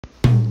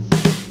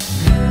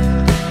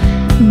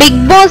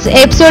Big boss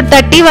episode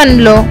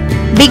 31లో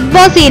big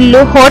boss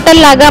ఇల్లు hotel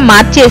లాగా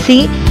మార్చేసి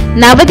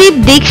నవదీప్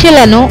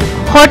దీక్షలను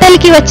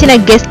హోటల్కి వచ్చిన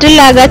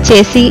గెస్టుల్లాగా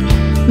చేసి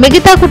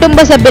మిగతా కుటుంబ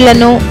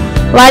సభ్యులను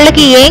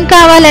వాళ్ళకి ఏం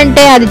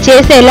కావాలంటే అది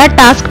చేసేలా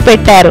టాస్క్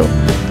పెట్టారు.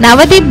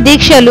 నవదీప్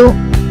దీక్షలు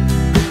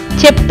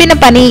చెప్పిన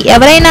పని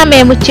ఎవరైనా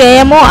మేము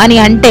చేయము అని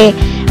అంటే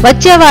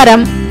వచ్చే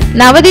వారం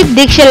నవదీప్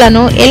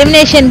దీక్షలను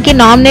ఎలిమినేషన్కి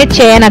నామినేట్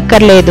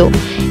చేయనక్కర్లేదు.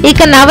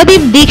 ఇక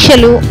నవదీప్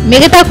దీక్షలు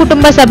మిగతా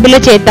కుటుంబ సభ్యుల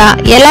చేత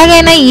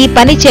ఎలాగైనా ఈ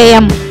పని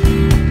చేయం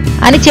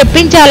అని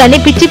చెప్పించాలని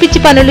పిచ్చి పిచ్చి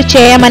పనులు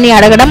చేయమని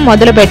అడగడం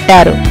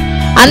మొదలుపెట్టారు.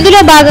 అందులో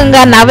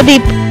భాగంగా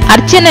నవదీప్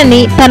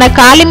అర్చనని తన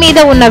కాలి మీద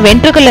ఉన్న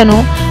వెంట్రుకలను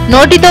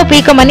నోటితో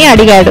పీకమని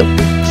అడిగాడు.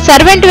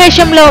 సర్వెంట్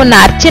వేషంలో ఉన్న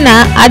అర్చన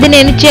అది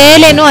నేను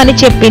చేయలేను అని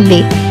చెప్పింది.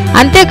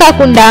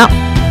 అంతేకాకుండా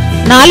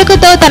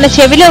నాలుకతో తన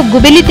చెవిలో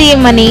గుబిలి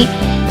తీయమని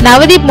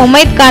నవదీప్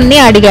ముమైత్ ఖాన్ని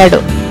అడిగాడు.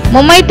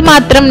 ముమైత్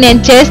మాత్రం నేను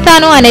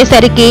చేస్తాను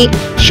అనేసరికి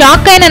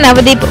షాక్ అయిన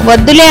నవదీప్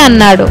వద్దులే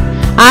అన్నాడు.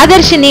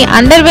 ఆదర్శిని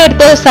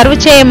అండర్వేర్తో సర్వ్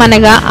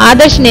చేయమనగా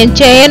ఆదర్శ్ నేను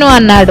చేయను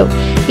అన్నాడు.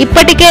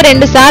 ఇప్పటికే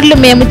 2 సార్లు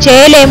మేము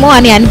చేయలేము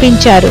అని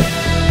అనిపించారు.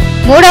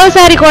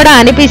 3వసారి కూడా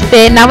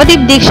అనిపిస్తే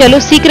నవదీప్ దీక్షలు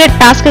సీక్రెట్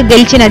టాస్క్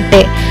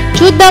గెలిచినట్టే.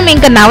 చూద్దాం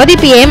ఇంకా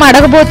నవదీప్ ఏం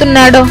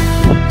అడగబోతున్నాడో.